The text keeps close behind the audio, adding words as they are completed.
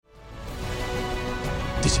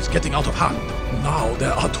This is getting out of hand. Now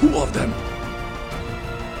there are two of them.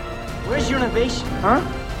 Where's your innovation, huh?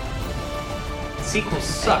 Sequels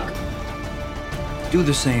suck. Do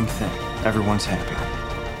the same thing. Everyone's happy.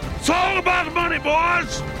 It's all about money,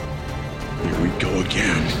 boys! Here we go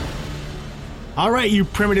again. All right, you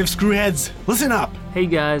primitive screwheads, listen up. Hey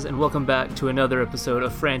guys, and welcome back to another episode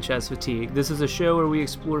of Franchise Fatigue. This is a show where we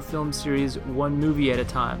explore film series one movie at a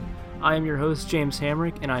time. I am your host, James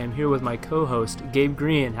Hamrick, and I am here with my co-host, Gabe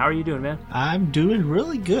Green. How are you doing, man? I'm doing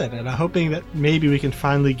really good, and I'm hoping that maybe we can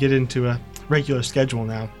finally get into a regular schedule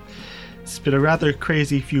now. It's been a rather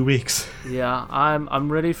crazy few weeks. Yeah,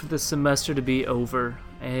 I'm ready for the semester to be over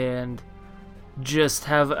and just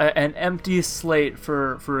have an empty slate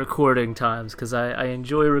for recording times, because I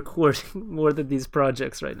enjoy recording more than these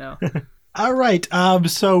projects right now. All right,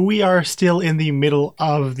 so we are still in the middle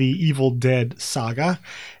of the Evil Dead saga,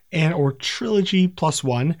 or trilogy plus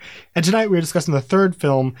one. And tonight we're discussing the third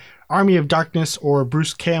film, Army of Darkness, or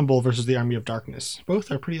Bruce Campbell versus the Army of Darkness.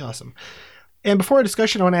 Both are pretty awesome. And before our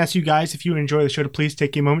discussion, I want to ask you guys, if you enjoy the show, to please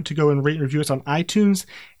take a moment to go and rate and review us on iTunes,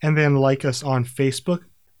 and then like us on Facebook.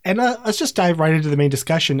 And let's just dive right into the main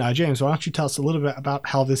discussion. James, why don't you tell us a little bit about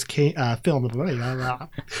how this film...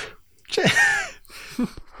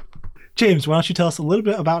 James, why don't you tell us a little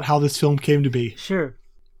bit about how this film came to be? Sure.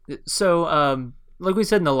 So, like we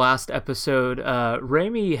said in the last episode,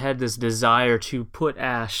 Raimi had this desire to put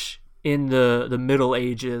Ash in the Middle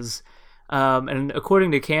Ages. And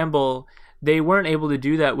according to Campbell, they weren't able to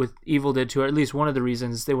do that with Evil Dead 2, or at least one of the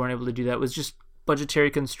reasons they weren't able to do that was just budgetary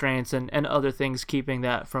constraints and other things keeping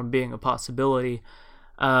that from being a possibility.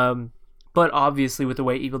 But obviously with the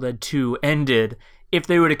way Evil Dead 2 ended, if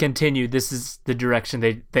they were to continue, this is the direction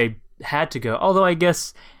they had to go. Although I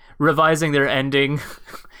guess revising their ending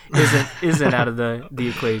isn't out of the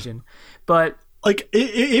equation. But like,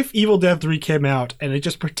 if Evil Dead 3 came out and it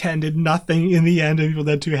just pretended nothing in the end of Evil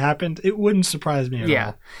Dead 2 happened, it wouldn't surprise me at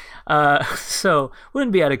all. So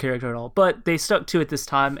wouldn't be out of character at all. But they stuck to it this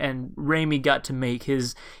time, and Raimi got to make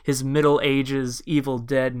his Middle Ages Evil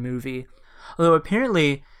Dead movie. Although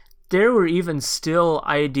apparently there were even still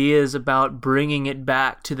ideas about bringing it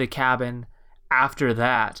back to the cabin after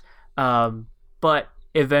that. But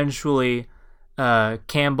eventually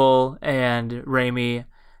Campbell and Raimi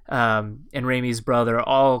and Raimi's brother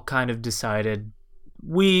all kind of decided,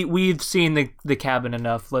 we've seen the cabin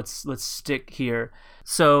enough, let's stick here.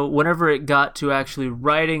 So whenever it got to actually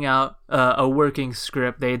writing out a working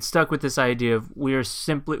script, they had stuck with this idea of we're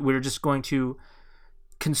just going to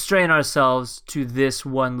constrain ourselves to this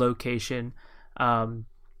one location.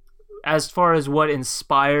 As far as what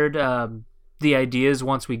inspired the ideas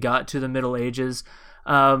once we got to the Middle Ages,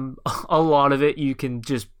 a lot of it you can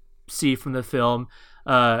just see from the film.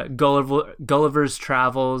 Gulliver's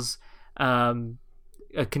Travels, Joan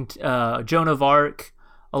of Arc,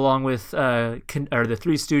 along with the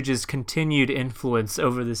Three Stooges' continued influence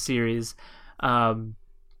over the series. And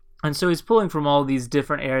so he's pulling from all these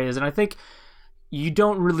different areas, and I think you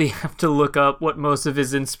don't really have to look up what most of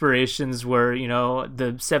his inspirations were. You know,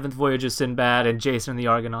 the Seventh Voyage of Sinbad and Jason and the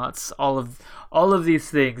Argonauts. All of these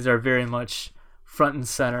things are very much front and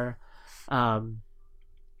center. And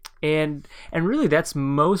really that's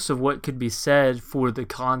most of what could be said for the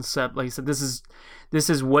concept. Like I said, this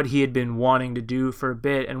is what he had been wanting to do for a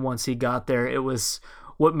bit, and once he got there, it was,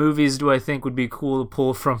 what movies do I think would be cool to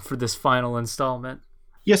pull from for this final installment?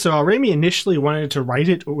 Yeah, so Raimi initially wanted to write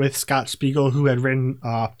it with Scott Spiegel, who had written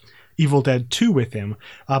Evil Dead 2 with him,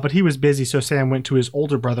 but he was busy, so Sam went to his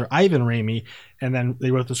older brother, Ivan Raimi, and then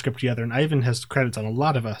they wrote the script together, and Ivan has credits on a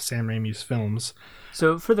lot of Sam Raimi's films.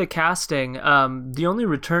 So for the casting, the only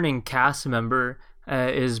returning cast member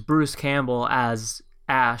is Bruce Campbell as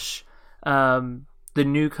Ash. The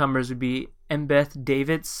newcomers would be Embeth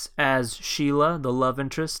Davidtz as Sheila, the love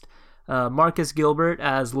interest, Marcus Gilbert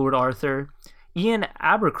as Lord Arthur, Ian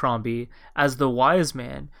Abercrombie as the Wise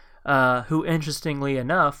Man, who interestingly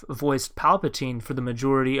enough voiced Palpatine for the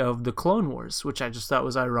majority of the Clone Wars, which I just thought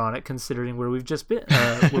was ironic considering where we've just been,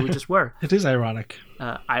 where we just were. It is ironic.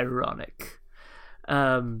 Ironic.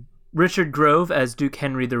 Richard Grove as Duke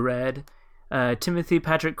Henry the Red, Timothy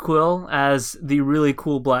Patrick Quill as the really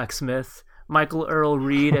cool blacksmith, Michael Earl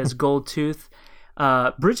Reed as Goldtooth,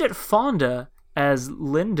 Bridget Fonda as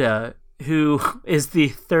Linda, who is the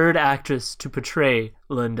third actress to portray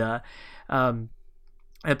Linda.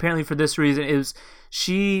 Apparently for this reason,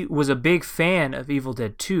 she was a big fan of Evil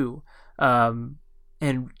Dead 2,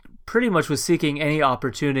 and pretty much was seeking any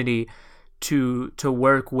opportunity to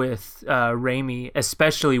work with Raimi,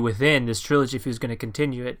 especially within this trilogy if he was going to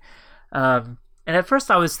continue it. And at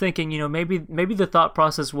first I was thinking, maybe the thought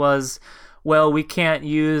process was, well, we can't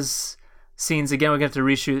use scenes again, we're going to have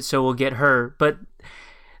to reshoot, so we'll get her. But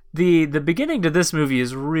the beginning to this movie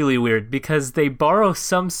is really weird because they borrow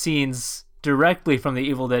some scenes directly from the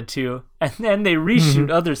Evil Dead 2, and then they reshoot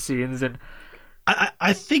other scenes. And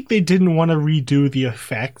I think they didn't want to redo the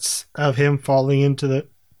effects of him falling into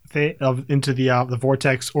the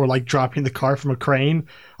vortex, or like dropping the car from a crane.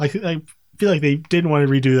 Like, I feel like they didn't want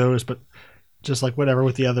to redo those, but just like whatever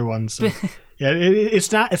with the other ones. So, yeah,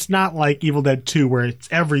 it's not like Evil Dead 2 where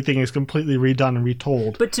everything is completely redone and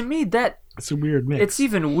retold. But to me, it's a weird mix. It's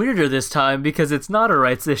even weirder this time because it's not a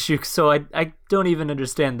rights issue, so I don't even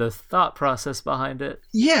understand the thought process behind it.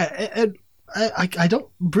 Yeah, and I don't.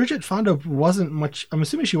 Bridget Fonda wasn't much. I'm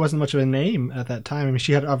assuming she wasn't much of a name at that time. I mean,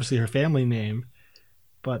 she had obviously her family name,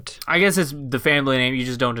 but I guess it's the family name. You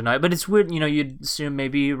just don't deny it. But it's weird. You'd assume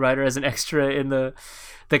maybe write her as an extra in the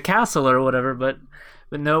castle or whatever. But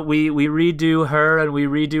no, we redo her and we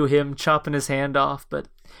redo him chopping his hand off. But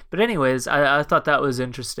anyways, I thought that was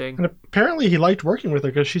interesting. And apparently he liked working with her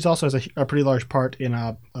because she's also has a pretty large part in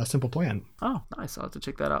a Simple Plan. Oh, nice. I'll have to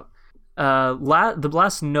check that out. The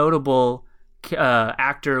last notable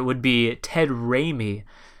actor would be Ted Raimi,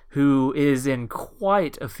 who is in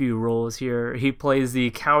quite a few roles here. He plays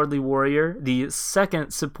the cowardly warrior, the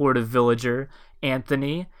second supportive villager,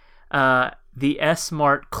 Anthony, the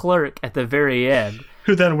S-Mart clerk at the very end.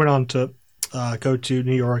 Who then went on to go to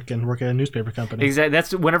New York and work at a newspaper company. Exactly.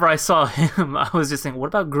 That's whenever I saw him, I was just thinking, what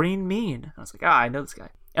about Green Mean? I was like, I know this guy.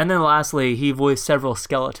 And then lastly, he voiced several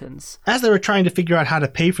skeletons. As they were trying to figure out how to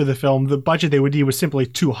pay for the film, the budget they would need was simply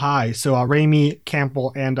too high. So Raimi,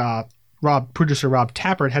 Campbell, and producer Rob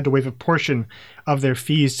Tapert had to waive a portion of their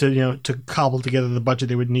fees to cobble together the budget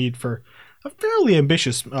they would need for a fairly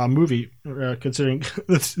ambitious movie, considering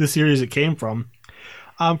the series it came from.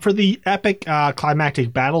 For the epic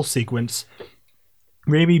climactic battle sequence,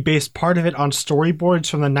 Raimi based part of it on storyboards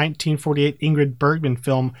from the 1948 Ingrid Bergman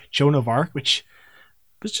film Joan of Arc, which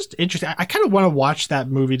was just interesting. I kind of want to watch that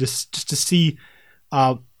movie just to see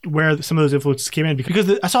where some of those influences came in,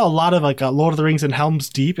 because I saw a lot of Lord of the Rings and Helm's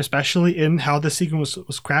Deep, especially in how the sequence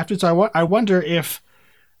was crafted. So I wonder if,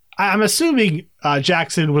 I'm assuming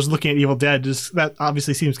Jackson was looking at Evil Dead. That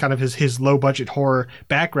obviously seems kind of his low budget horror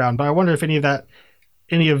background, but I wonder if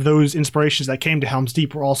any of those inspirations that came to Helm's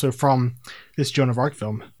Deep were also from this Joan of Arc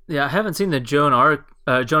film. Yeah, I haven't seen the Joan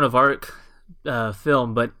of Arc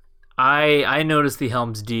film, but I noticed the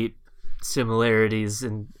Helm's Deep similarities,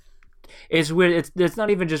 and it's weird. It's not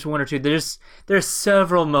even just one or two. There's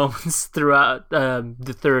several moments throughout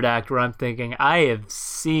the third act where I'm thinking, I have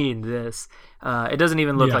seen this. It doesn't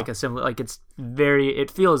even look like a similar. Like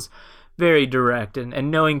it feels very direct,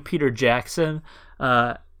 and knowing Peter Jackson.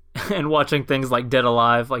 And watching things like Dead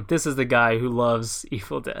Alive, like this is the guy who loves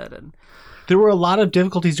Evil Dead. And there were a lot of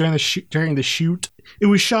difficulties during the shoot. It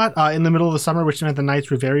was shot in the middle of the summer, which meant the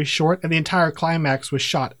nights were very short, and the entire climax was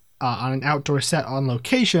shot on an outdoor set on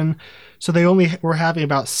location. So they only were having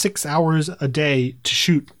about 6 hours a day to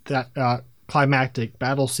shoot that climactic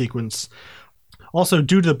battle sequence. Also,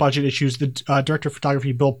 due to the budget issues, the director of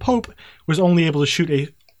photography, Bill Pope, was only able to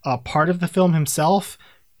shoot a part of the film himself.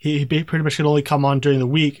 He pretty much could only come on during the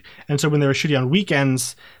week, and so when they were shooting on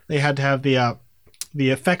weekends, they had to have the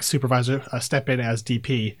effects supervisor step in as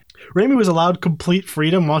DP. Raimi was allowed complete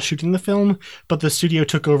freedom while shooting the film, but the studio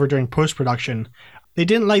took over during post-production. They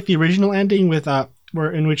didn't like the original ending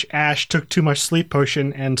in which Ash took too much sleep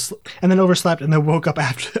potion and then overslept and then woke up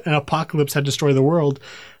after an apocalypse had destroyed the world.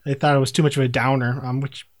 They thought it was too much of a downer,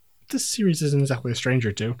 which this series isn't exactly a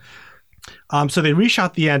stranger to. So they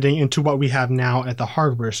reshot the ending into what we have now at the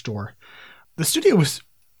hardware store. The studio was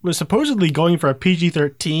supposedly going for a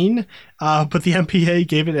PG-13, but the MPA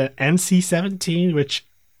gave it an NC-17, which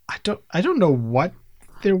I don't know what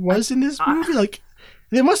there was in this movie. Like,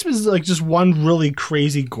 there must have been just one really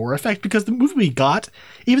crazy gore effect, because the movie we got,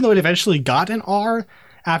 even though it eventually got an R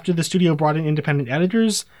after the studio brought in independent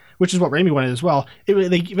editors, which is what Raimi wanted as well, they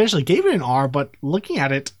eventually gave it an R, but looking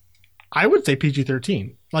at it, I would say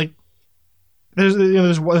PG-13. Like,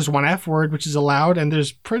 there's one F word which is allowed, and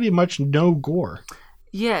there's pretty much no gore.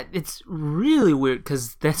 Yeah, it's really weird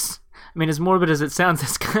because as morbid as it sounds,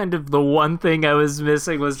 that's kind of the one thing I was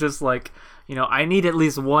missing, was just I need at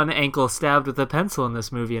least one ankle stabbed with a pencil in this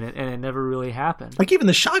movie, and it never really happened. Like, even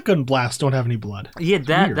the shotgun blasts don't have any blood. Yeah,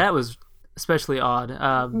 that was especially odd.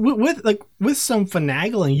 With some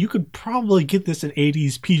finagling, you could probably get this an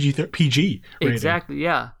 80s PG rating. Exactly,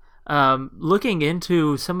 yeah. Looking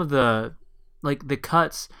into some of the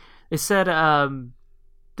cuts, it said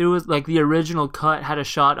there was the original cut had a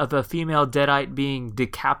shot of a female deadite being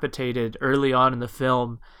decapitated early on in the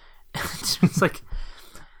film. It's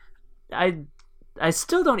I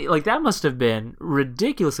still don't like that. Must have been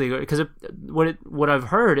ridiculously good because what I've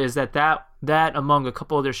heard is that among a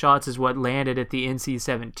couple other shots is what landed at the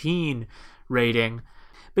NC-17 rating.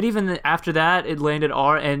 But even after that, it landed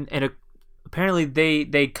R, and apparently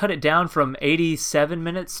they cut it down from 87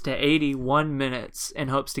 minutes to 81 minutes in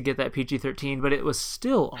hopes to get that PG-13, but it was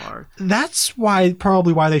still R. That's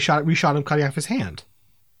probably why they reshot him cutting off his hand.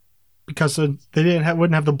 Because they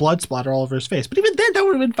wouldn't have the blood splatter all over his face. But even then, that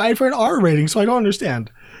would have been fine for an R rating, so I don't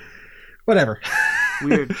understand. Whatever.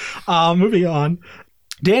 Weird. Moving on.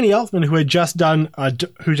 Danny Elfman,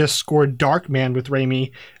 who just scored Darkman with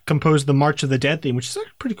Raimi, composed the March of the Dead theme, which is a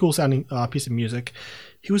pretty cool sounding piece of music.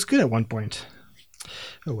 He was good at one point.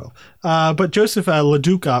 Oh well. But Joseph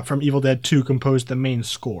LaDuca from Evil Dead 2 composed the main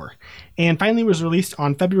score. And finally was released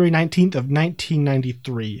on February 19th of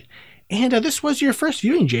 1993. And this was your first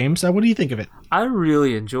viewing, James. What do you think of it? I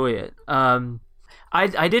really enjoy it.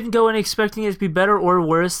 I didn't go in expecting it to be better or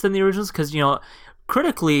worse than the originals because,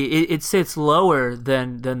 critically, it sits lower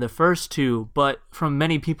than the first two. But from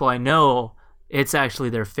many people I know, it's actually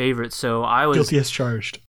their favorite. So I was... Guilty as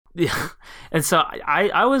charged. Yeah. And so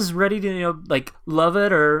I was ready to, love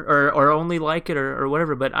it or only like it or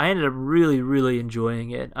whatever. But I ended up really, really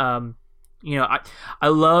enjoying it. I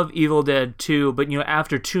love Evil Dead 2, but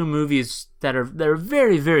after two movies that are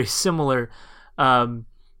very, very similar,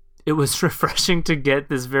 it was refreshing to get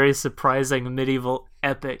this very surprising medieval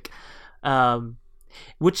epic,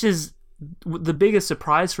 which is the biggest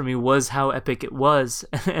surprise for me was how epic it was.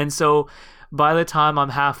 And so by the time I'm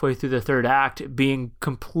halfway through the third act, being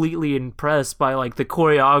completely impressed by the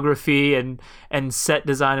choreography and set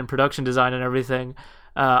design and production design and everything,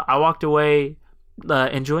 I walked away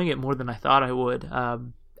enjoying it more than I thought I would.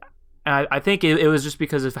 And I think it was just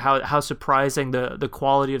because of how surprising the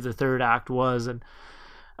quality of the third act was. And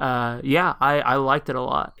I liked it a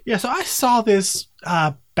lot. Yeah, so I saw this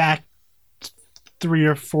back 3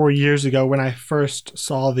 or 4 years ago when I first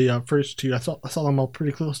saw the first two. I saw them all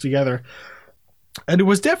pretty close together. And it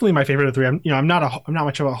was definitely my favorite of the three. I'm not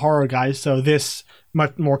much of a horror guy, so this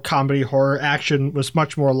much more comedy horror action was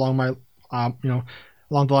much more along my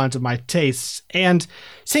along the lines of my tastes. And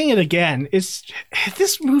seeing it again,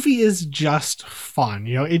 this movie is just fun.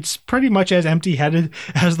 It's pretty much as empty-headed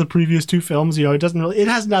as the previous two films. It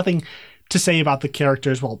has nothing to say about the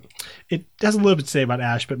characters. Well, it has a little bit to say about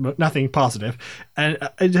Ash, but nothing positive. And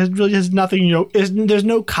it really has nothing, there's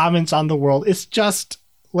no comments on the world. It's just,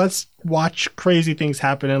 let's watch crazy things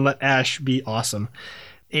happen and let Ash be awesome.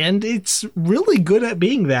 And it's really good at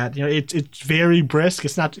being that. It's very brisk.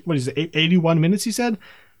 It's not, 81 minutes, you said?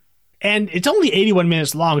 And it's only 81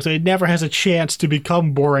 minutes long, so it never has a chance to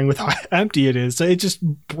become boring with how empty it is. So it just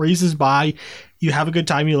breezes by. You have a good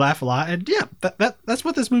time, you laugh a lot. And yeah, that's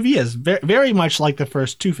what this movie is. Very, very much like the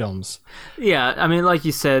first two films. Yeah, I mean, like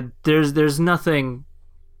you said, there's nothing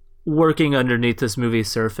working underneath this movie's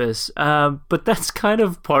surface. But that's kind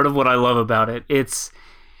of part of what I love about it.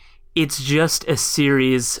 It's just a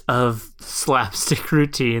series of slapstick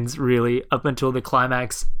routines, really, up until the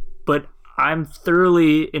climax. But I'm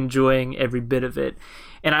thoroughly enjoying every bit of it.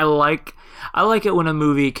 And I like it when a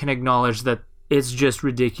movie can acknowledge that it's just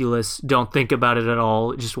ridiculous. Don't think about it at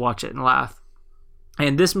all. Just watch it and laugh.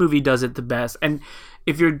 And this movie does it the best. And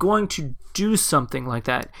if you're going to do something like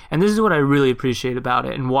that, and this is what I really appreciate about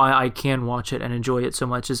it and why I can watch it and enjoy it so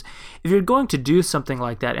much, is if you're going to do something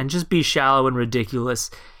like that and just be shallow and ridiculous,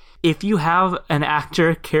 if you have an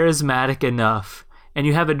actor charismatic enough and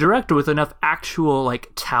you have a director with enough actual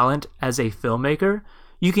talent as a filmmaker,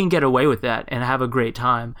 you can get away with that and have a great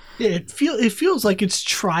time. Yeah, it feels like it's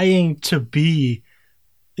trying to be,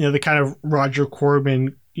 the kind of Roger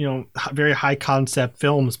Corman, very high concept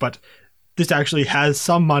films, but this actually has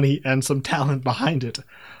some money and some talent behind it,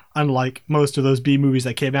 unlike most of those B movies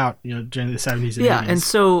that came out, during the 70s and 80s. Yeah, and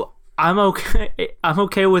so I'm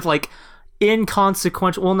okay with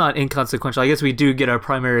inconsequential, well, not inconsequential, I guess we do get our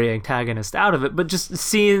primary antagonist out of it, but just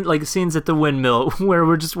scenes at the windmill where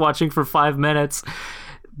we're just watching for 5 minutes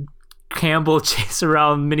Campbell chase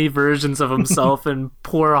around mini versions of himself and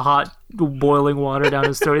pour a hot boiling water down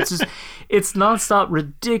his throat. It's nonstop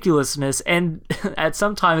ridiculousness, and at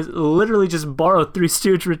some times literally just borrow Three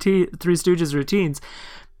Stooges routines.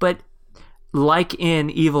 But like in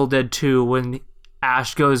Evil Dead 2, when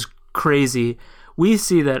Ash goes crazy, we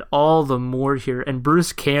see that all the more here, and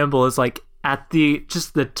Bruce Campbell is at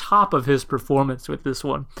the top of his performance with this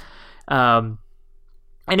one. And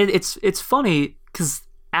it's funny because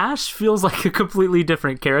Ash feels like a completely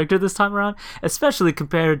different character this time around, especially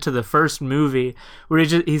compared to the first movie, where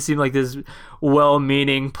he seemed like this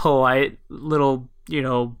well-meaning, polite little,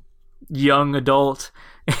 young adult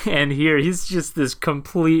And here he's just this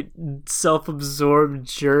complete self-absorbed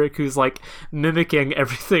jerk who's like mimicking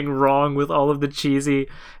everything wrong with all of the cheesy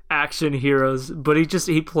action heroes, but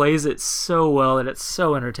he plays it so well and it's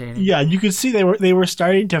so entertaining. Yeah, you could see they were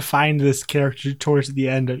starting to find this character towards the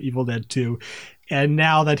end of Evil Dead 2. And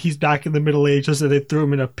now that he's back in the Middle Ages and they threw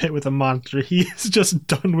him in a pit with a monster, he is just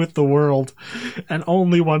done with the world and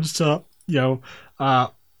only wants to,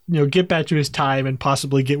 get back to his time and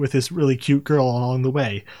possibly get with this really cute girl along the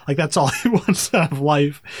way. Like, that's all he wants out of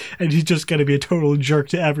life. And he's just going to be a total jerk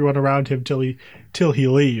to everyone around him till he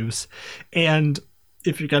leaves. And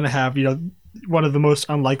if you're going to have, one of the most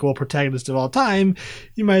unlikable protagonists of all time,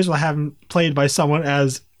 you might as well have him played by someone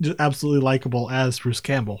as just absolutely likable as Bruce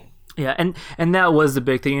Campbell. Yeah, and that was the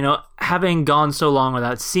big thing, having gone so long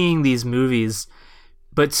without seeing these movies,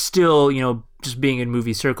 but still, just being in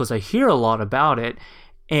movie circles, I hear a lot about it,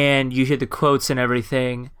 and you hear the quotes and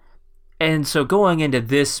everything. And so going into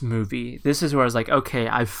this movie, this is where I was like, okay,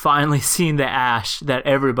 I've finally seen the Ash that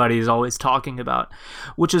everybody is always talking about,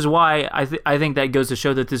 which is why I think that goes to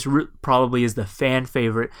show that this probably is the fan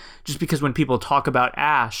favorite, just because when people talk about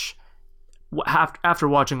Ash, after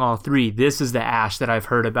watching all three, this is the Ash that I've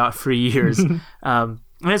heard about for years. And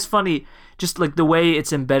it's funny, just like the way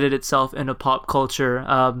it's embedded itself into pop culture.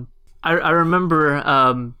 I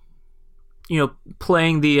remember,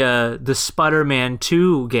 playing the Spider-Man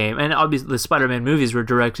 2 game, and obviously the Spider-Man movies were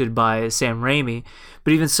directed by Sam Raimi,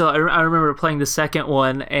 but even so, I remember playing the second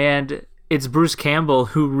one, and it's Bruce Campbell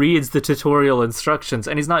who reads the tutorial instructions,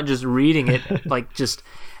 and he's not just reading it like just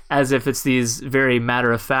as if it's these very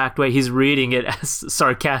matter-of-fact way. He's reading it as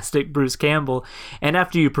sarcastic Bruce Campbell. And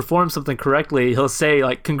after you perform something correctly, he'll say,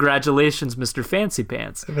 like, congratulations, Mr. Fancy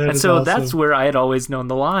Pants. And so awesome. That's where I had always known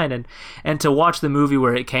the line. And to watch the movie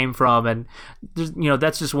where it came from, and,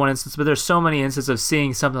 that's just one instance. But there's so many instances of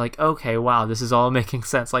seeing something like, okay, wow, this is all making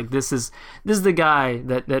sense. Like, this is the guy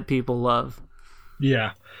that people love.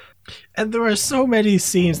 Yeah. And there are so many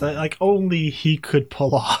scenes that like only he could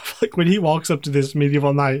pull off. Like when he walks up to this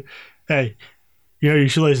medieval knight, hey, your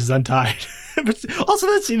shoelace is untied. But also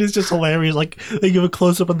that scene is just hilarious. Like they give a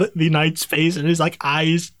close up of the knight's face and his like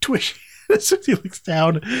eyes twitch as soon as he looks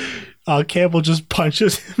down. Campbell just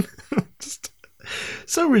punches him. Just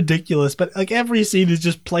so ridiculous. But like every scene is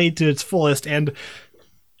just played to its fullest, and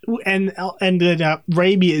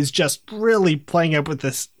Raimi is just really playing up with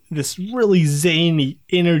this really zany,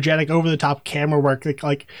 energetic, over-the-top camera work,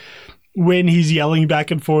 like when he's yelling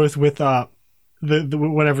back and forth with the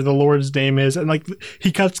whatever the Lord's name is, and like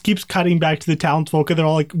he keeps cutting back to the townsfolk, and they're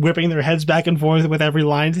all like whipping their heads back and forth with every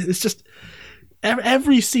line. It's just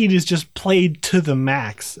every scene is just played to the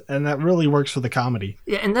max, and that really works for the comedy.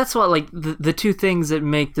 Yeah, and that's what like the two things that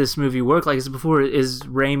make this movie work, like as before, is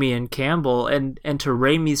Raimi and Campbell, and to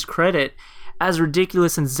Raimi's credit, as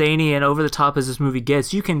ridiculous and zany and over the top as this movie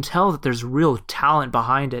gets, you can tell that there's real talent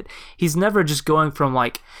behind it. He's never just going from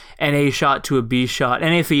like an A shot to a B shot.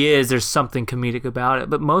 And if he is, there's something comedic about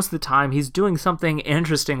it. But most of the time, he's doing something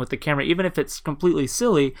interesting with the camera. Even if it's completely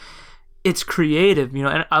silly, it's creative,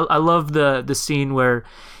 And I love the scene where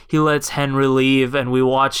he lets Henry leave and we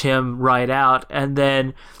watch him ride out, and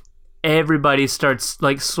then everybody starts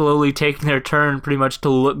like slowly taking their turn pretty much to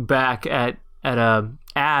look back at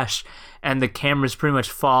Ash. And the camera's pretty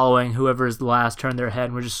much following whoever's the last turn their head,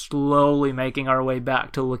 and we're just slowly making our way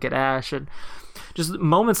back to look at Ash. And just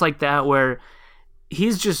moments like that where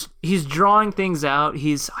he's drawing things out,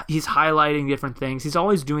 he's highlighting different things, he's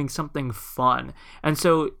always doing something fun. And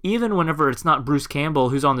so even whenever it's not Bruce Campbell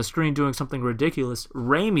who's on the screen doing something ridiculous,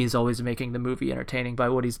 Raimi's always making the movie entertaining by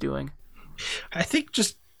what he's doing. I think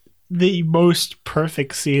just the most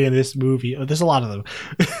perfect scene in this movie, there's a lot of them,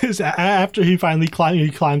 is after he finally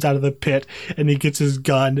climbs out of the pit and he gets his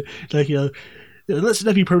gun, like, listen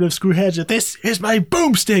up, you primitive screwheads, this is my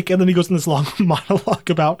boomstick, and then he goes in this long monologue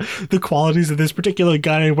about the qualities of this particular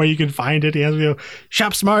gun and where you can find it. He has,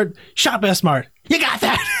 shop smart, shop as smart, you got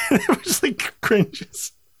that. It just like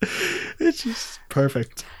cringes. It's just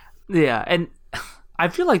perfect. Yeah, and I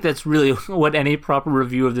feel like that's really what any proper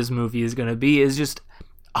review of this movie is going to be, is just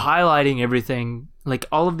highlighting everything, like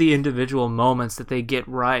all of the individual moments that they get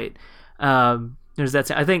right. There's that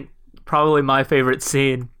scene. I think probably my favorite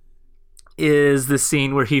scene is the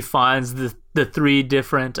scene where he finds the three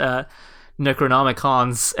different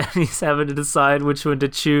Necronomicons, and he's having to decide which one to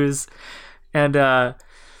choose. And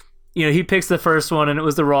he picks the first one, and it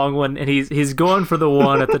was the wrong one, and he's going for the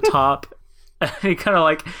one at the top. And he kind of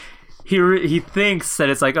like he thinks that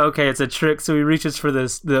it's like, okay, it's a trick, so he reaches for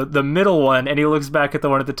the middle one, and he looks back at the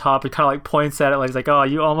one at the top and kind of like points at it, like he's like, oh,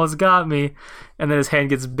 you almost got me, and then his hand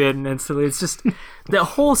gets bitten instantly. It's just that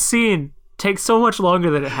whole scene takes so much longer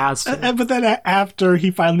than it has to. But then after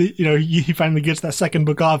he finally, he finally gets that second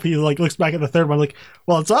book off, he like looks back at the third one like,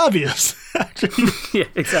 well, it's obvious. Yeah,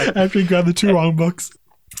 exactly. After he grabbed the two wrong books.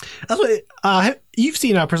 That's what you've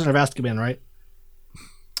seen Prisoner of Azkaban, right?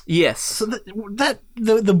 Yes. So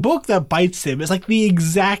the book that bites him is like the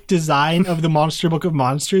exact design of the Monster Book of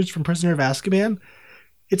Monsters from Prisoner of Azkaban.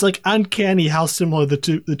 It's like uncanny how similar the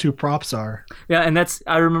two props are. Yeah, and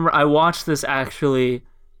I remember I watched this actually,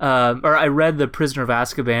 or I read The Prisoner of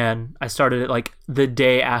Azkaban. I started it like the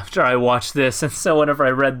day after I watched this, and so whenever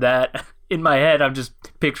I read that, in my head, I'm just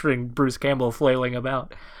picturing Bruce Campbell flailing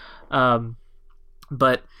about.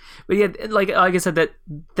 But yeah, like I said,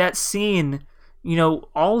 that scene,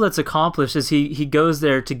 all that's accomplished is he goes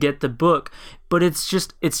there to get the book, but it's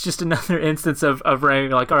just another instance of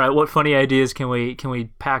Raimi like, all right, what funny ideas can we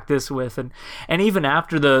pack this with, and even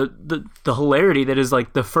after the hilarity that is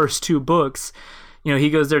like the first two books, he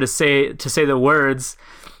goes there to say the words,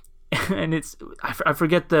 and it's I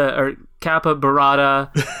forget or Kappa Barada,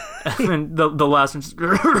 and the last one. Just,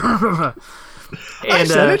 I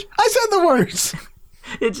said it. I said the words.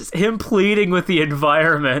 It's just him pleading with the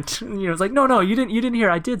environment. It's like, no, you didn't hear.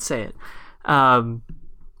 I did say it.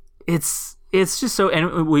 It's just so,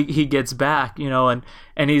 and he gets back,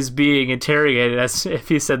 and he's being interrogated as if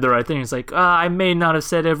he said the right thing. He's like, I may not have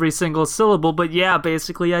said every single syllable, but yeah,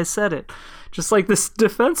 basically I said it. Just like this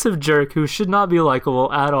defensive jerk who should not be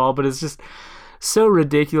likable at all, but is just so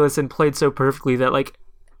ridiculous and played so perfectly that like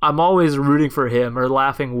I'm always rooting for him or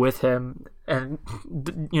laughing with him. And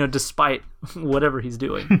despite whatever he's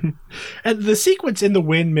doing. And the sequence in the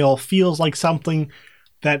windmill feels like something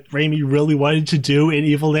that Raimi really wanted to do in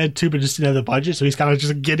Evil Dead 2, but just didn't have the budget, so he's kind of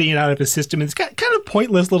just getting it out of his system. And it's kind of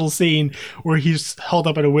pointless little scene where he's held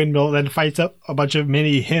up at a windmill and then fights up a bunch of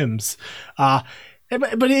mini hymns. But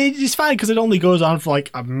it's fine because it only goes on for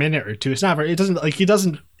like a minute or two. It's not very, it doesn't like, he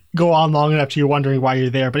doesn't go on long enough to you're wondering why you're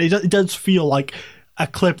there, but it does feel like a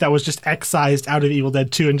clip that was just excised out of Evil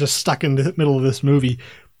Dead 2 and just stuck in the middle of this movie.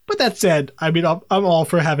 But that said, I mean, I'm all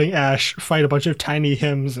for having Ash fight a bunch of tiny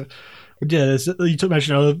hymns. Yeah, you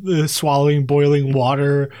mentioned the swallowing boiling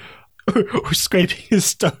water, or scraping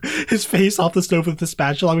his face off the stove with the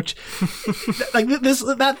spatula, which like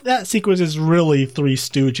that sequence is really Three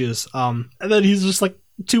Stooges. And then he's just like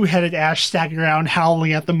two-headed Ash stacking around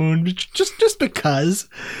howling at the moon, just because.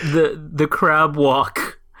 The crab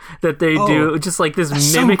walk that they do, just like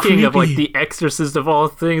this mimicking so of like The Exorcist of all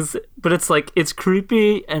things, but it's like it's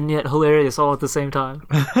creepy and yet hilarious all at the same time.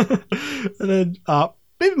 And then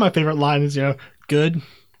maybe my favorite line is, good,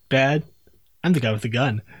 bad, I'm the guy with the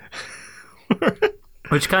gun.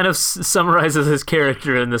 Which kind of summarizes his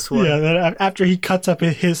character in this one. Yeah, then after he cuts up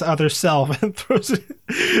his other self and throws it,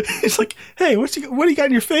 he's like, hey, what do you got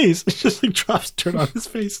in your face? It just like drops dirt on his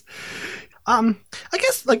face. I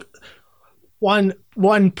guess like one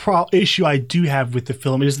issue I do have with the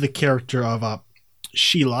film is the character of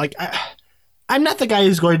Sheila. Like, I'm not the guy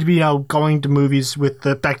who's going to be going to movies with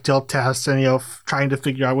the Bechdel test and trying to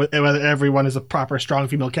figure out whether everyone is a proper strong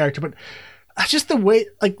female character. But just the way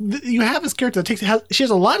you have this character that she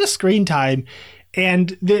has a lot of screen time,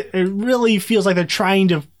 and it really feels like they're trying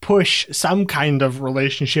to push some kind of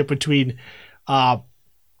relationship between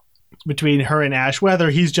her and Ash,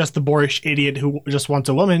 whether he's just the boorish idiot who just wants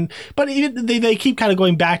a woman, but even they keep kind of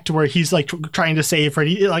going back to where he's like trying to save her.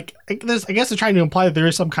 I guess they're trying to imply that there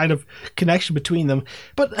is some kind of connection between them.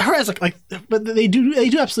 But her as but they do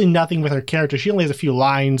absolutely nothing with her character. She only has a few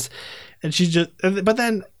lines, and she's just. But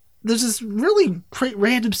then there's this really great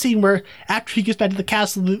random scene where after he gets back to the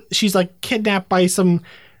castle, she's like kidnapped by some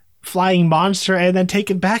flying monster and then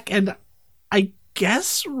taken back, and I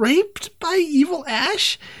guess raped by evil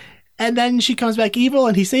Ash. And then she comes back evil,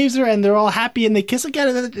 and he saves her, and they're all happy, and they kiss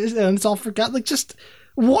again, and it's all forgotten. Like, just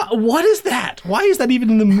what is that? Why is that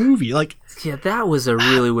even in the movie? Like, yeah, that was a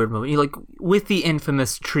really weird moment. Like with the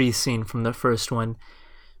infamous tree scene from the first one,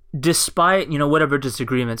 despite whatever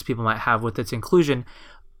disagreements people might have with its inclusion,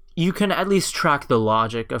 you can at least track the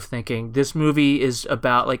logic of thinking this movie is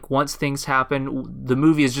about, like, once things happen, the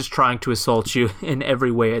movie is just trying to assault you in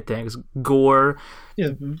every way it thinks. Gore. Yeah,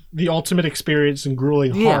 the ultimate experience in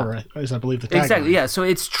grueling horror, as I believe the tagline. Exactly, yeah. So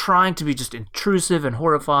it's trying to be just intrusive and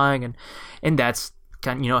horrifying, and that's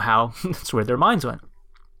kind of, how that's where their minds went.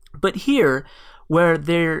 But here, where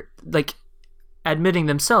they're, like, admitting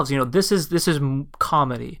themselves, this is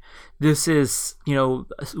comedy. This is,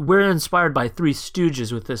 we're inspired by Three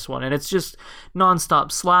Stooges with this one, and it's just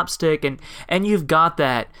nonstop slapstick, and you've got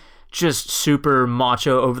that just super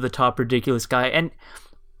macho, over the top, ridiculous guy, and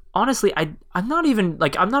honestly, I'm not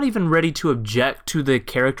even ready to object to the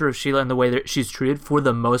character of Sheila and the way that she's treated for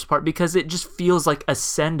the most part, because it just feels like a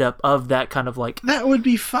send up of that kind of like, that would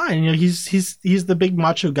be fine. You know, he's the big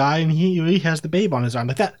macho guy, and he has the babe on his arm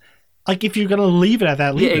like that. Like, if you're gonna leave it at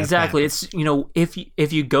that, leave it exactly. at that. It's, you know,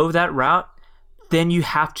 if you go that route, then you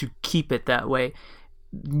have to keep it that way.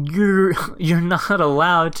 You're not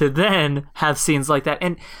allowed to then have scenes like that.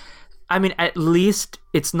 And I mean, at least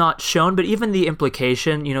it's not shown, but even the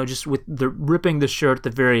implication, you know, just with the ripping the shirt at the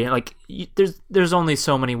very end, like, there's only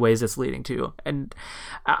so many ways it's leading to. And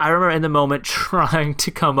I remember in the moment trying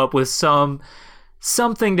to come up with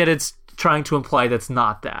something that it's trying to imply that's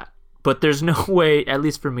not that. But there's no way, at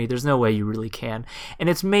least for me, there's no way you really can. And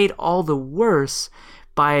it's made all the worse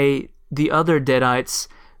by the other Deadites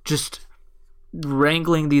just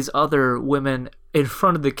wrangling these other women in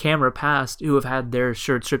front of the camera past who have had their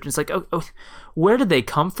shirts stripped. It's like, oh, where did they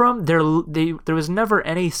come from? There was never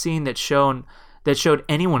any scene that showed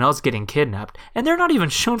anyone else getting kidnapped, and they're not even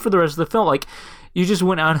shown for the rest of the film. Like, you just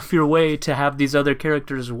went out of your way to have these other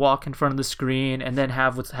characters walk in front of the screen and then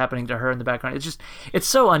have what's happening to her in the background. It's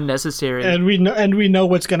so unnecessary. And we know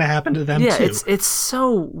what's going to happen to them too. Yeah, it's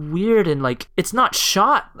so weird, and like, it's not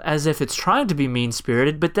shot as if it's trying to be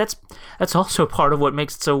mean-spirited, but that's also part of what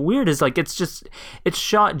makes it so weird, is like, it's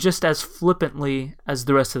shot just as flippantly as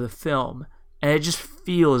the rest of the film. And it just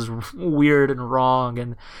feels weird and wrong,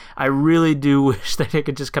 and I really do wish that I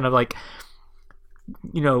could just kind of like,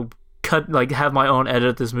 you know, have my own edit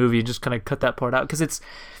of this movie and just kind of cut that part out, because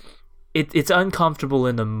it's uncomfortable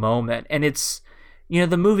in the moment, and it's, you know,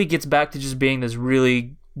 the movie gets back to just being this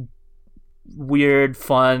really weird,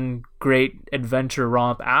 fun, great adventure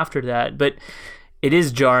romp after that, but it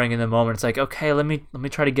is jarring in the moment. It's like, okay, let me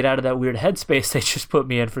try to get out of that weird headspace they just put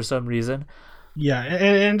me in for some reason. Yeah,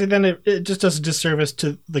 and then it just does a disservice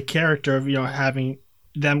to the character of, you know, having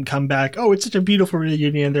them come back. Oh, it's such a beautiful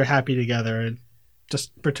reunion. They're happy together, and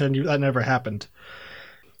just pretend that never happened.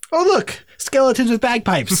 Oh, look, skeletons with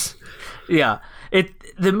bagpipes. Yeah,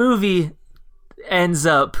 the movie ends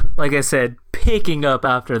up, like I said, picking up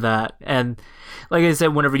after that. And like I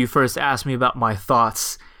said, whenever you first asked me about my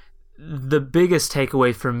thoughts, the biggest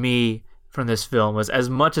takeaway for me from this film was, as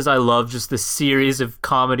much as I love just the series of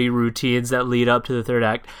comedy routines that lead up to the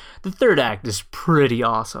third act is pretty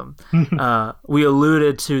awesome. We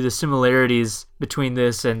alluded to the similarities between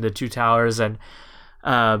this and The Two Towers, and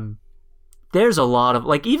there's a lot of,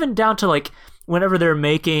 like, even down to like whenever they're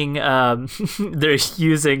making they're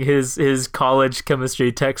using his college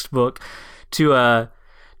chemistry textbook to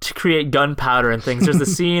create gunpowder and things. There's the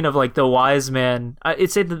scene of like the wise man.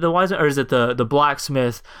 It's either the wise man, or is it the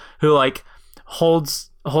blacksmith who like holds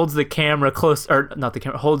the camera close, or not the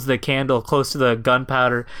camera, holds the candle close to the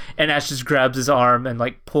gunpowder, and Ash just grabs his arm and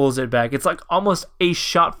like pulls it back. It's like almost a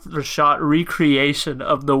shot for shot recreation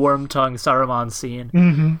of the Wormtongue Saruman scene.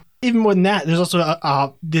 Mm-hmm. Even more than that, there's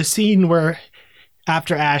also the scene where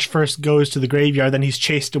after Ash first goes to the graveyard, then he's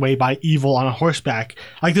chased away by Evil on a horseback.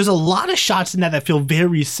 Like, there's a lot of shots in that feel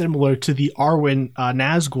very similar to the Arwen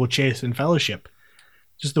Nazgul chase in Fellowship.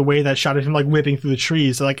 Just the way that shot of him like whipping through the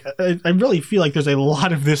trees. Like, I really feel like there's a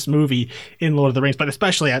lot of this movie in Lord of the Rings, but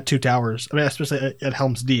especially at Two Towers. I mean, especially at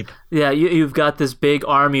Helm's Deep. Yeah, you've got this big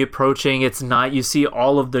army approaching. It's night. You see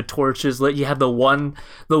all of the torches lit. You have the one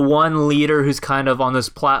leader who's kind of on this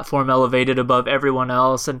platform elevated above everyone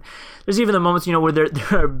else. And there's even the moments, you know, where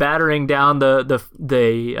they're battering down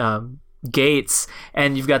the gates,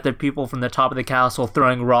 and you've got the people from the top of the castle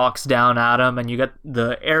throwing rocks down at them, and you got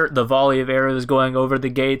the volley of arrows going over the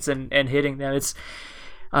gates and hitting them. It's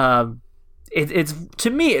to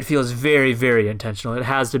me, it feels very, very intentional. It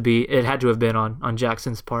had to have been on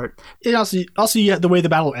Jackson's part. It also you have the way the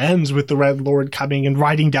battle ends with the Red Lord coming and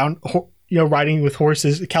riding with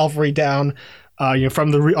horses, cavalry down,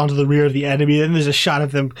 from onto the rear of the enemy. Then there's a shot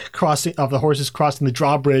of them the horses crossing the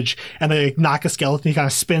drawbridge, and they knock a skeleton. He kind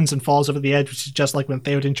of spins and falls over the edge, which is just like when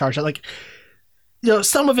Theoden charged. Like, you know,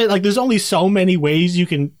 some of it, like, there's only so many ways you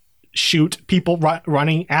can shoot people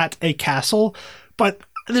running at a castle, but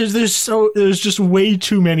there's just way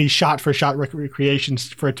too many shot for shot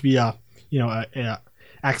recreations for it to be a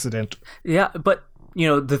accident. Yeah, but you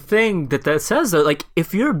know, the thing that says that, like,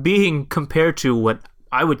 if you're being compared to what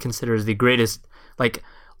I would consider as the greatest, like,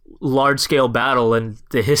 large-scale battle in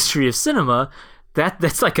the history of cinema,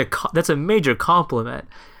 that's a major compliment.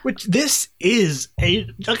 Which this is a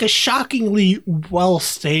shockingly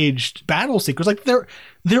well-staged battle sequence. Like, there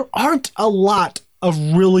aren't a lot of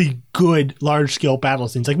really good large-scale battle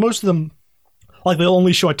scenes. Like, most of them, like, they'll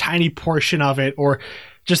only show a tiny portion of it, or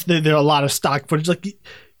just there are a lot of stock footage. Like,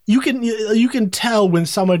 you can tell when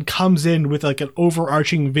someone comes in with like an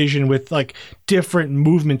overarching vision with like different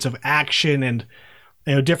movements of action and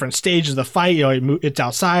different stages of the fight. It's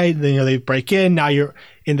outside, then they break in. Now you're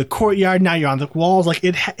in the courtyard. Now you're on the walls. Like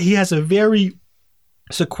he has a very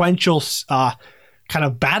sequential kind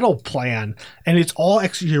of battle plan, and it's all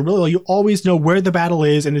executed really well. You always know where the battle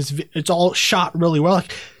is, and it's all shot really well.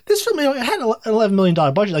 Like this film, it had an $11 million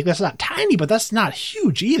budget. Like that's not tiny, but that's not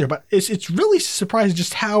huge either. But it's really surprising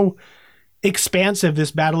just how expansive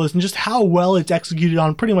this battle is, and just how well it's executed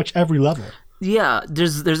on pretty much every level. Yeah,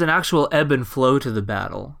 there's an actual ebb and flow to the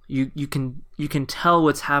battle. You can tell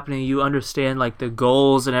what's happening. You understand like the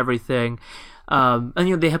goals and everything.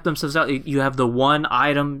 And they help themselves out. You have the one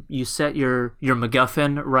item, you set your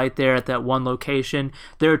MacGuffin right there at that one location.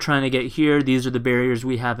 They're trying to get here. These are the barriers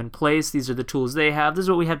we have in place. These are the tools they have. This is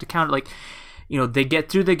what we have to counter. Like, they get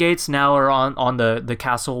through the gates, now are on the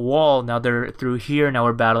castle wall. Now they're through here. Now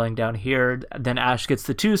we're battling down here. Then Ash gets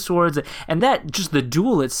the two swords, and that just the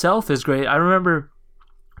duel itself is great. I remember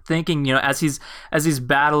thinking, as he's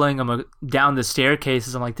battling him down the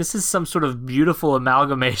staircases, I'm like, this is some sort of beautiful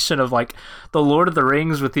amalgamation of like the Lord of the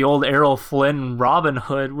Rings with the old Errol Flynn and Robin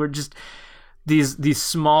Hood. We're just these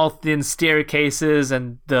small thin staircases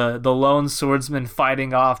and the lone swordsman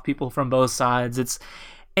fighting off people from both sides.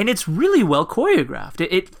 It's really well choreographed.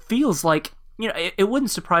 It feels like, it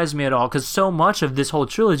wouldn't surprise me at all, because so much of this whole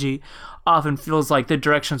trilogy often feels like the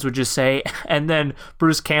directions would just say, and then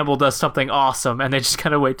Bruce Campbell does something awesome, and they just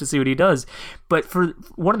kind of wait to see what he does. But for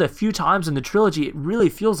one of the few times in the trilogy, it really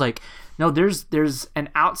feels like, no, there's an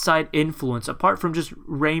outside influence apart from just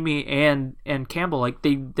Raimi and Campbell. Like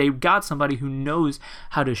they've got somebody who knows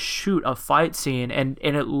how to shoot a fight scene, and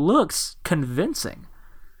it looks convincing.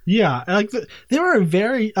 Yeah, like there are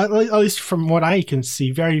very, at least from what I can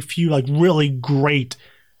see, very few like really great,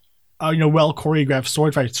 well choreographed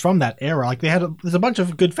sword fights from that era. Like there's a bunch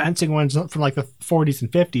of good fencing ones from like the 40s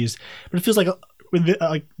and 50s, but it feels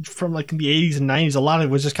like from like in the 80s and 90s, a lot of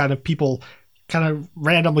it was just kind of people kind of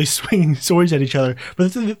randomly swinging swords at each other.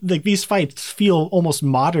 But like these fights feel almost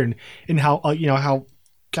modern in how how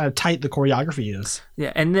kind of tight the choreography is.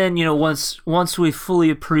 Yeah, and then once we fully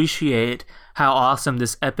appreciate how awesome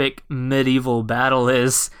this epic medieval battle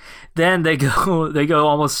is, then they go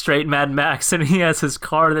almost straight Mad Max, and he has his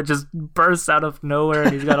car that just bursts out of nowhere,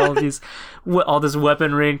 and he's got all this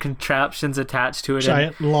weaponry and contraptions attached to it.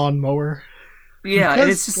 Giant lawnmower. Yeah, because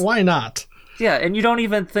and it's just, why not? Yeah, and you don't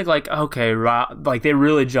even think like, okay, like they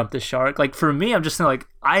really jumped the shark. Like for me, I'm just like,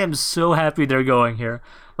 I am so happy they're going here.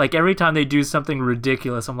 Like every time they do something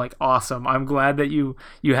ridiculous, I'm like, awesome. I'm glad that you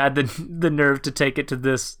had the nerve to take it to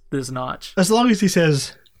this notch. As long as he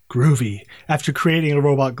says groovy after creating a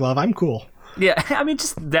robot glove, I'm cool. Yeah, I mean,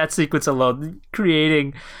 just that sequence alone,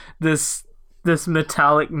 creating this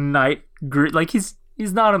metallic knight, like he's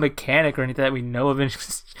not a mechanic or anything that we know of. And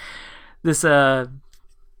just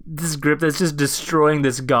this grip that's just destroying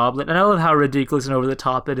this goblet, and I love how ridiculous and over the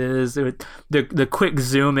top it is. The quick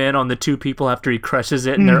zoom in on the two people after he crushes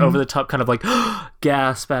it, and they're over the top, kind of like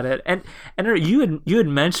gasp at it. And you had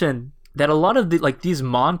mentioned that a lot of these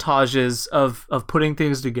montages of putting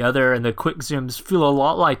things together and the quick zooms feel a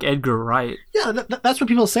lot like Edgar Wright. Yeah, that's what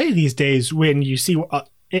people say these days when you see when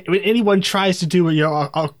anyone tries to do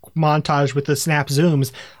a montage with the snap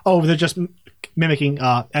zooms. Oh, they're just mimicking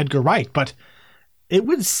Edgar Wright, but it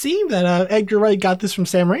would seem that Edgar Wright got this from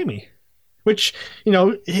Sam Raimi, which,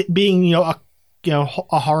 being a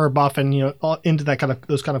horror buff and into that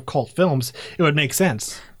those kind of cult films, it would make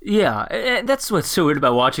sense. Yeah, and that's what's so weird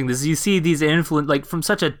about watching this. You see these influence like from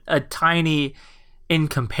such a tiny, in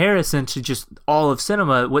comparison to just all of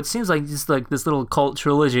cinema, what seems like just like this little cult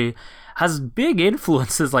trilogy has big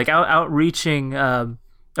influences, like reaching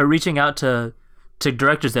out to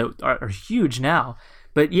directors that are huge now.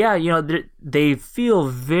 But yeah, they feel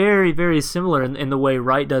very, very similar in the way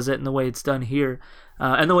Wright does it and the way it's done here.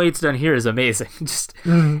 And the way it's done here is amazing. Just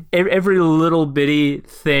every little bitty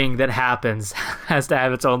thing that happens has to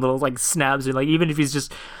have its own little like snaps. Like even if he's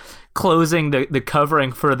just closing the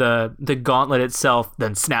covering for the gauntlet itself,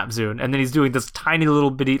 then snap zoom. And then he's doing this tiny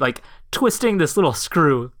little bitty, like twisting this little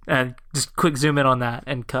screw and just quick zoom in on that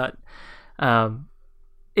and cut.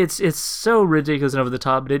 It's so ridiculous and over the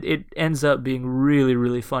top, but it ends up being really,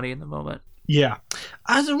 really funny in the moment. Yeah.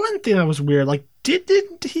 One thing that was weird, like,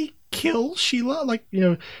 didn't he kill Sheila? Like,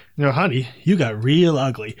 honey, you got real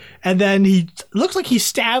ugly. And then he looks like he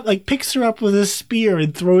picks her up with a spear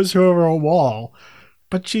and throws her over a wall.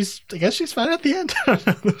 But I guess she's fine at the end. I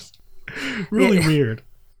don't know. Really weird.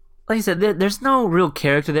 Like I said, there's no real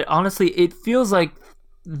character there. Honestly, it feels like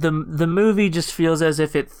the movie just feels as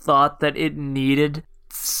if it thought that it needed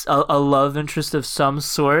a love interest of some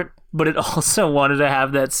sort, but it also wanted to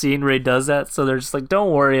have that scene where he does that. So they're just like,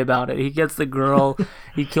 don't worry about it. He gets the girl.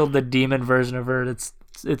 He killed the demon version of her.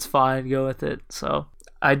 It's fine. Go with it. So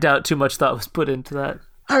I doubt too much thought was put into that.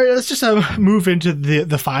 All right, let's just move into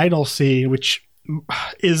the final scene, which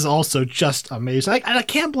is also just amazing. I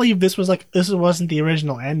can't believe this wasn't the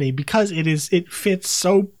original ending, because it fits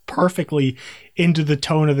so perfectly into the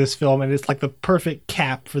tone of this film, and it's like the perfect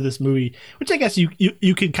cap for this movie, which I guess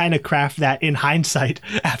you could kind of craft that in hindsight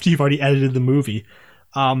after you've already edited the movie.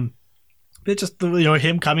 It's just,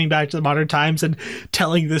 him coming back to the modern times and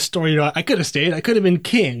telling this story. I could have stayed. I could have been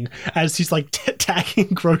king, as he's like tagging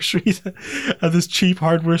groceries at this cheap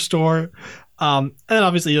hardware store. And then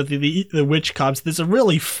obviously the witch comes. There's a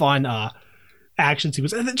really fun action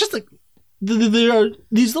sequence, and just like there are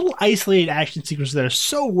these little isolated action sequences that are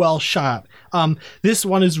so well shot. This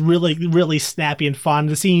one is really, really snappy and fun.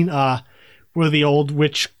 The scene where the old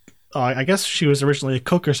witch, I guess she was originally a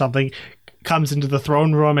cook or something, comes into the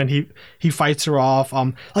throne room and he fights her off.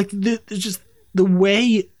 Just the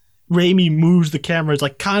way Raimi moves the camera is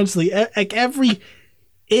like constantly, like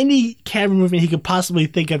any camera movement he could possibly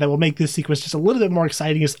think of that will make this sequence just a little bit more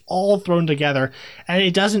exciting is all thrown together, and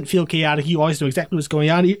it doesn't feel chaotic. You always know exactly what's going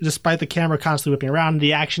on, despite the camera constantly whipping around.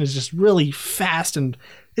 The action is just really fast, and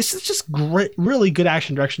it's just great, really good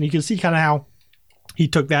action direction. You can see kind of how he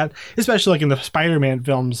took that, especially like in the Spider-Man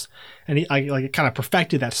films, and he like kind of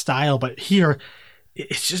perfected that style. But here,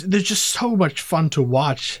 there's just so much fun to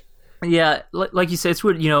watch. Yeah, like you said, it's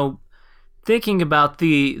weird. Thinking about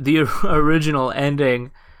the original ending,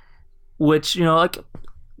 which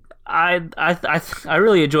I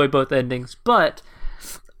really enjoy both endings, but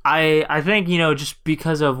I think just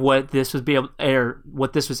because of what this was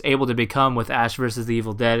able to become with Ash versus the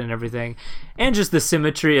Evil Dead and everything, and just the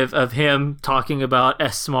symmetry of him talking about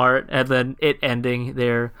S Smart and then it ending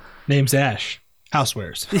there. Name's Ash.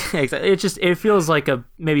 Housewares. Exactly. It feels like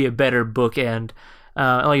maybe a better bookend.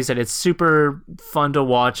 Like you said, it's super fun to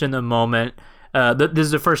watch in the moment. This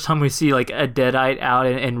is the first time we see like a Deadite out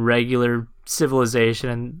in regular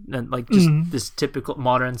civilization and like just this typical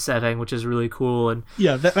modern setting, which is really cool. And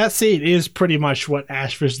yeah, that scene is pretty much what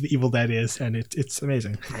Ash vs. the Evil Dead is, and it's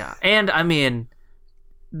amazing. Yeah, and I mean,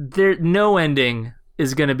 no ending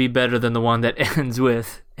is gonna be better than the one that ends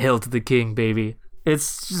with "Hail to the King, baby."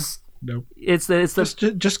 It's just nope.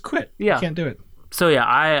 Just quit. Yeah, you can't do it. So yeah,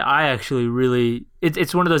 I actually really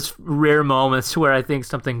it's one of those rare moments where I think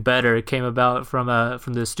something better came about from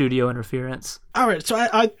the studio interference. All right, so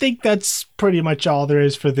I think that's pretty much all there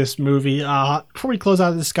is for this movie. Before we close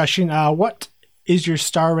out the discussion, what is your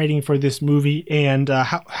star rating for this movie, and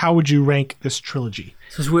how would you rank this trilogy?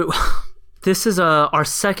 This is our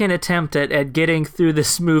second attempt at getting through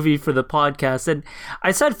this movie for the podcast, and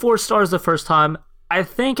I said 4 stars the first time. I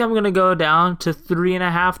think I'm gonna go down to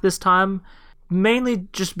 3.5 this time. Mainly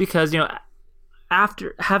just because,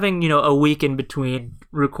 after having, a week in between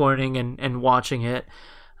recording and watching it,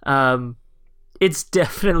 it's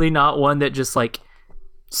definitely not one that just, like,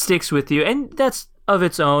 sticks with you. And that's of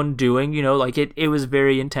its own doing, like, it was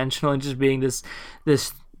very intentional in just being this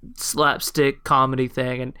slapstick comedy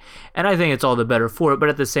thing. And I think it's all the better for it. But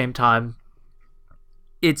at the same time,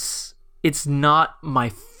 it's not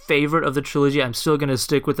my favorite of the trilogy. I'm still going to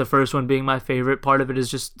stick with the first one being my favorite. Part of it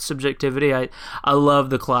is just subjectivity. I love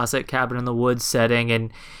the classic cabin in the woods setting,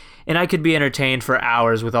 and I could be entertained for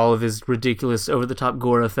hours with all of his ridiculous over-the-top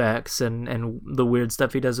gore effects and the weird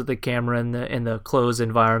stuff he does with the camera in the closed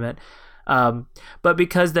environment. But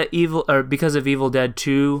because of Evil Dead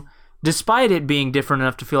 2, despite it being different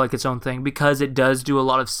enough to feel like its own thing, because it does do a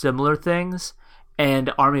lot of similar things,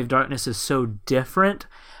 and Army of Darkness is so different,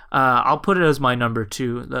 I'll put it as my number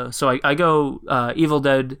 2, though. So I go Evil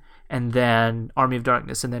Dead, and then Army of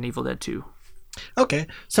Darkness, and then Evil Dead 2. Okay,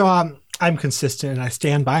 so I'm consistent, and I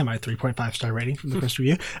stand by my 3.5 star rating from the first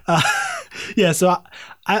review. Yeah, so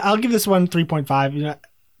I'll give this one 3.5.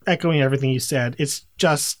 Echoing everything you said, it's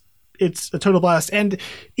a total blast. And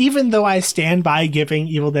even though I stand by giving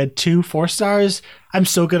Evil Dead 2 4 stars, I'm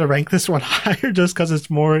still going to rank this one higher just because it's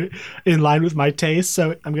more in line with my taste.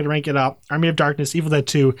 So I'm going to rank it up. Army of Darkness, Evil Dead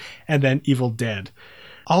 2, and then Evil Dead.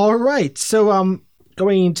 All right. So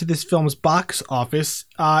going into this film's box office,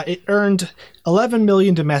 it earned $11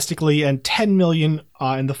 million domestically and $10 million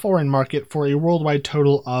in the foreign market for a worldwide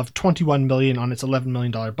total of $21 million on its $11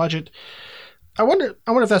 million budget. I wonder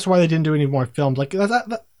if that's why they didn't do any more films. Like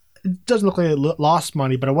that it doesn't look like it lost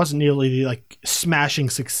money, but it wasn't nearly the like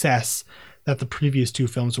smashing success that the previous 2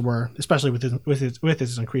 films were, especially with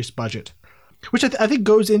its increased budget, which I think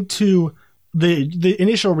goes into the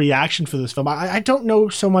initial reaction for this film. I don't know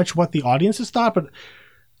so much what the audiences thought, but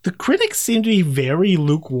The critics seem to be very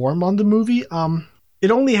lukewarm on the movie.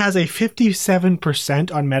 It only has a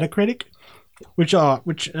 57% on Metacritic, which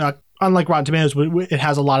unlike Rotten Tomatoes, it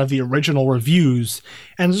has a lot of the original reviews.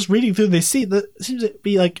 And just reading through, they see that it seems to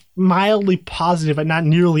be like mildly positive and not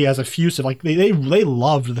nearly as effusive. Like they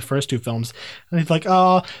loved the first two films, and it's like,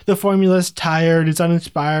 oh, the formula's tired, it's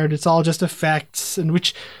uninspired, it's all just effects, and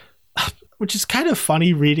which is kind of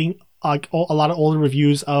funny reading like a lot of older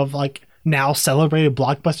reviews of like now celebrated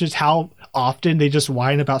blockbusters, how often they just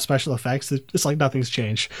whine about special effects. It's like nothing's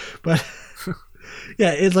changed. But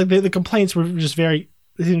yeah, it's like the complaints were just very,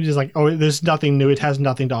 it seemed just like, oh, there's nothing new, it has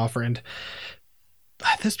nothing to offer, and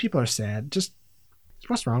those people are sad. Just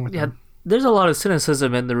what's wrong with them? There's a lot of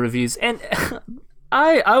cynicism in the reviews, and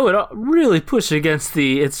I would really push against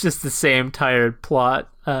it's just the same tired plot.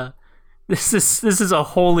 This is a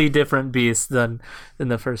wholly different beast than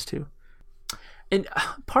the first two. And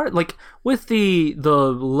part, like, with the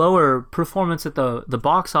lower performance at the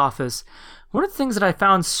box office, one of the things that I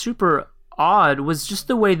found super odd was just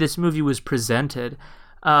the way this movie was presented.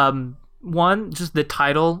 One, just the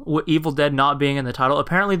title, Evil Dead not being in the title.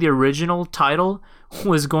 Apparently the original title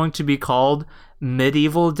was going to be called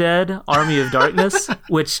Medieval Dead, Army of Darkness,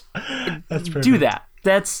 which, do that.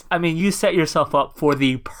 You set yourself up for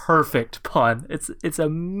the perfect pun. It's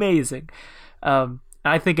amazing.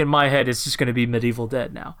 I think in my head it's just going to be Medieval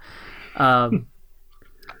Dead now.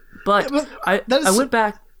 But I went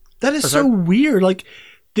back. That is so weird. Like,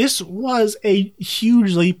 this was a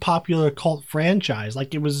hugely popular cult franchise.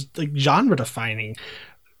 Like, it was like genre defining.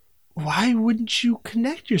 Why wouldn't you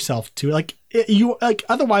connect yourself to it?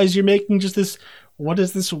 Otherwise you're making just this, what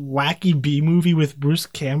is this wacky B movie with Bruce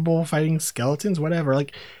Campbell fighting skeletons, whatever. I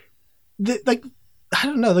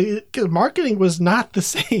don't know. Marketing was not the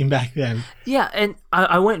same back then. Yeah, and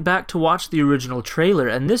I went back to watch the original trailer,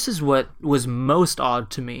 and this is what was most odd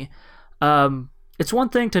to me. It's one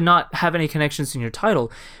thing to not have any connections in your title,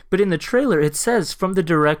 but in the trailer it says from the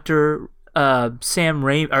director Sam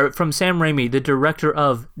Raimi, the director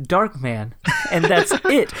of Darkman, and that's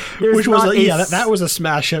it. Which was that was a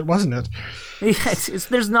smash hit, wasn't it? Yes,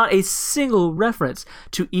 there's not a single reference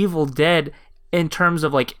to Evil Dead in terms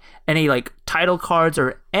of like any like title cards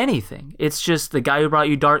or anything. It's just the guy who brought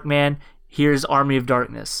you Darkman, here's Army of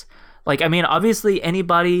Darkness. Like, I mean, obviously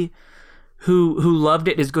anybody who loved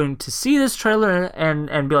it is going to see this trailer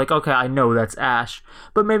and be like, okay, I know that's Ash.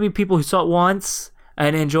 But maybe people who saw it once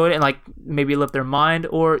and enjoyed it and like maybe left their mind,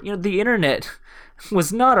 or the internet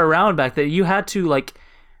was not around back then. You had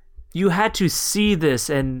to see this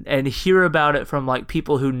and hear about it from like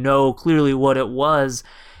people who know clearly what it was.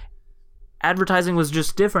 Advertising was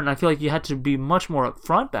just different. I feel like you had to be much more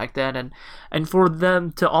upfront back then, and for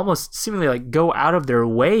them to almost seemingly like go out of their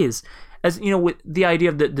ways, as with the idea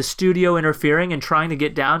of the studio interfering and trying to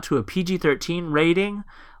get down to a PG-13 rating,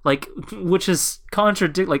 like, which is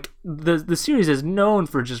like the series is known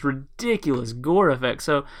for just ridiculous gore effects.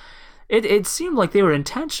 So it seemed like they were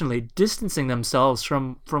intentionally distancing themselves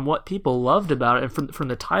from what people loved about it and from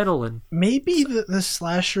the title. And maybe the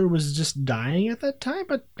slasher was just dying at that time,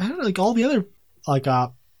 but I don't know, like all the other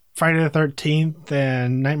Friday the 13th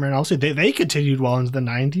and Nightmare on Elm Street, they continued well into the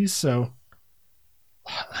 90s. So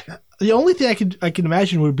the only thing I can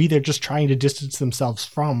imagine would be they're just trying to distance themselves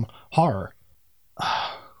from horror,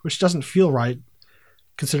 which doesn't feel right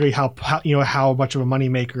considering how much of a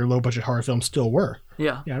moneymaker low budget horror films still were.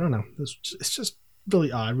 Yeah, I don't know. It's just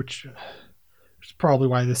really odd, which is probably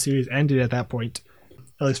why the series ended at that point,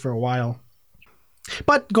 at least for a while.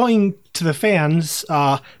 But going to the fans,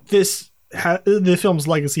 the film's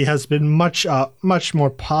legacy has been much more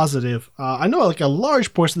positive. I know like a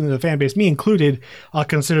large portion of the fan base, me included,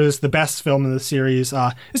 consider this the best film in the series.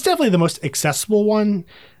 It's definitely the most accessible one,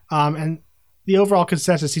 and the overall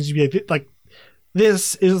consensus seems to be like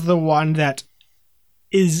this is the one that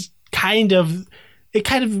is kind of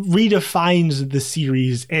redefines the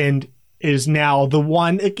series and is now the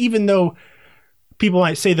one, even though people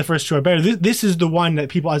might say the first two are better, this is the one that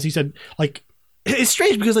people, as you said, like, it's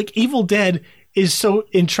strange because like Evil Dead is so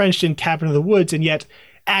entrenched in Cabin in the Woods, and yet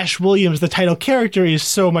Ash Williams, the title character, is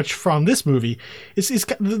so much from this movie.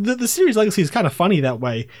 The series legacy is kind of funny that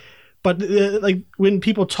way, but like when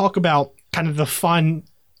people talk about kind of the fun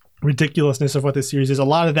ridiculousness of what this series is, a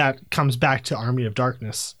lot of that comes back to Army of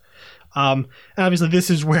Darkness. And obviously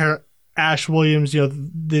this is where Ash Williams,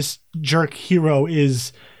 this jerk hero,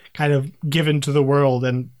 is kind of given to the world,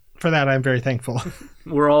 and for that I'm very thankful.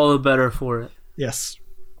 We're all the better for it. Yes.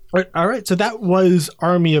 All right, so that was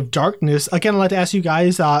Army of Darkness. Again, I'd like to ask you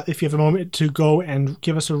guys if you have a moment to go and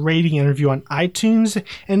give us a rating and review on iTunes,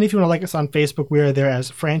 and if you want to like us on Facebook, we are there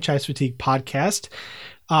as Franchise Fatigue Podcast.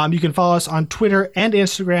 You can follow us on Twitter and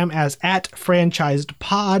Instagram as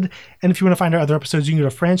 @FranchisedPod. And if you want to find our other episodes, you can go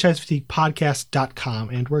to franchisefatiguepodcast.com.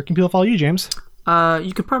 And where can people follow you, James?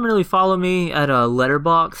 You can primarily follow me at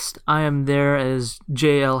Letterboxd. I am there as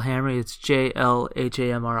JL Hamry. It's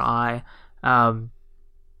JLHAMRI.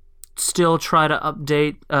 Still try to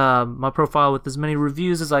update my profile with as many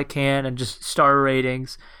reviews as I can and just star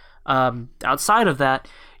ratings. Outside of that,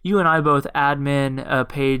 you and I both admin a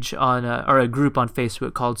page on or a group on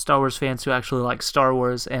Facebook called Star Wars Fans Who Actually Like Star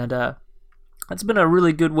Wars, and that's been a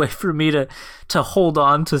really good way for me to hold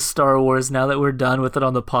on to Star Wars now that we're done with it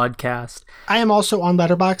on the podcast. I am also on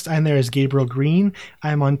Letterboxd. I'm there as Gabriel Green.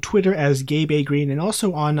 I am on Twitter as Gabe A. Green, and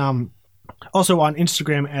also on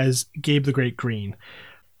Instagram as Gabe the Great Green.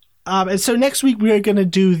 And so next week we are going to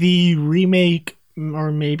do the remake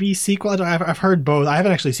or maybe sequel. I've heard both. I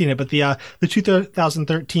haven't actually seen it, but the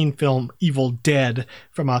 2013 film Evil Dead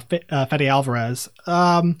from Fede Alvarez,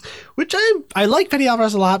 which I like Fede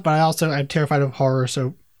Alvarez a lot, but I'm terrified of horror.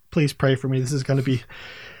 So please pray for me. This is going to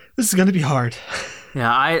be hard.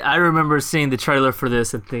 Yeah, I remember seeing the trailer for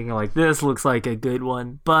this and thinking like, this looks like a good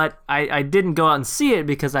one, but I didn't go out and see it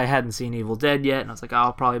because I hadn't seen Evil Dead yet, and I was like,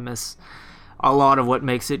 I'll probably miss a lot of what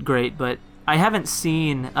makes it great. But I haven't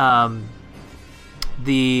seen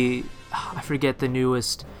I forget the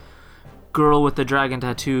newest Girl with the Dragon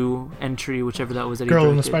Tattoo entry, whichever that was. That Girl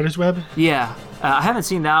in the Spider's Web? Yeah. I haven't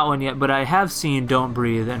seen that one yet, but I have seen Don't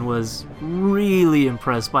Breathe and was really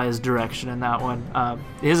impressed by his direction in that one.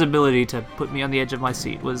 His ability to put me on the edge of my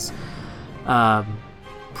seat was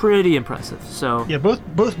pretty impressive. So yeah,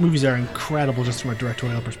 both movies are incredible just from a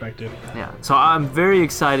directorial perspective. Yeah, so I'm very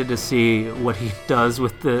excited to see what he does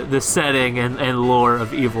with the setting and lore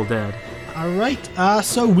of Evil Dead. All right,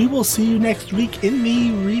 so we will see you next week in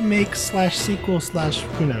the remake /sequel/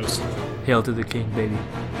 who knows. Hail to the king, baby.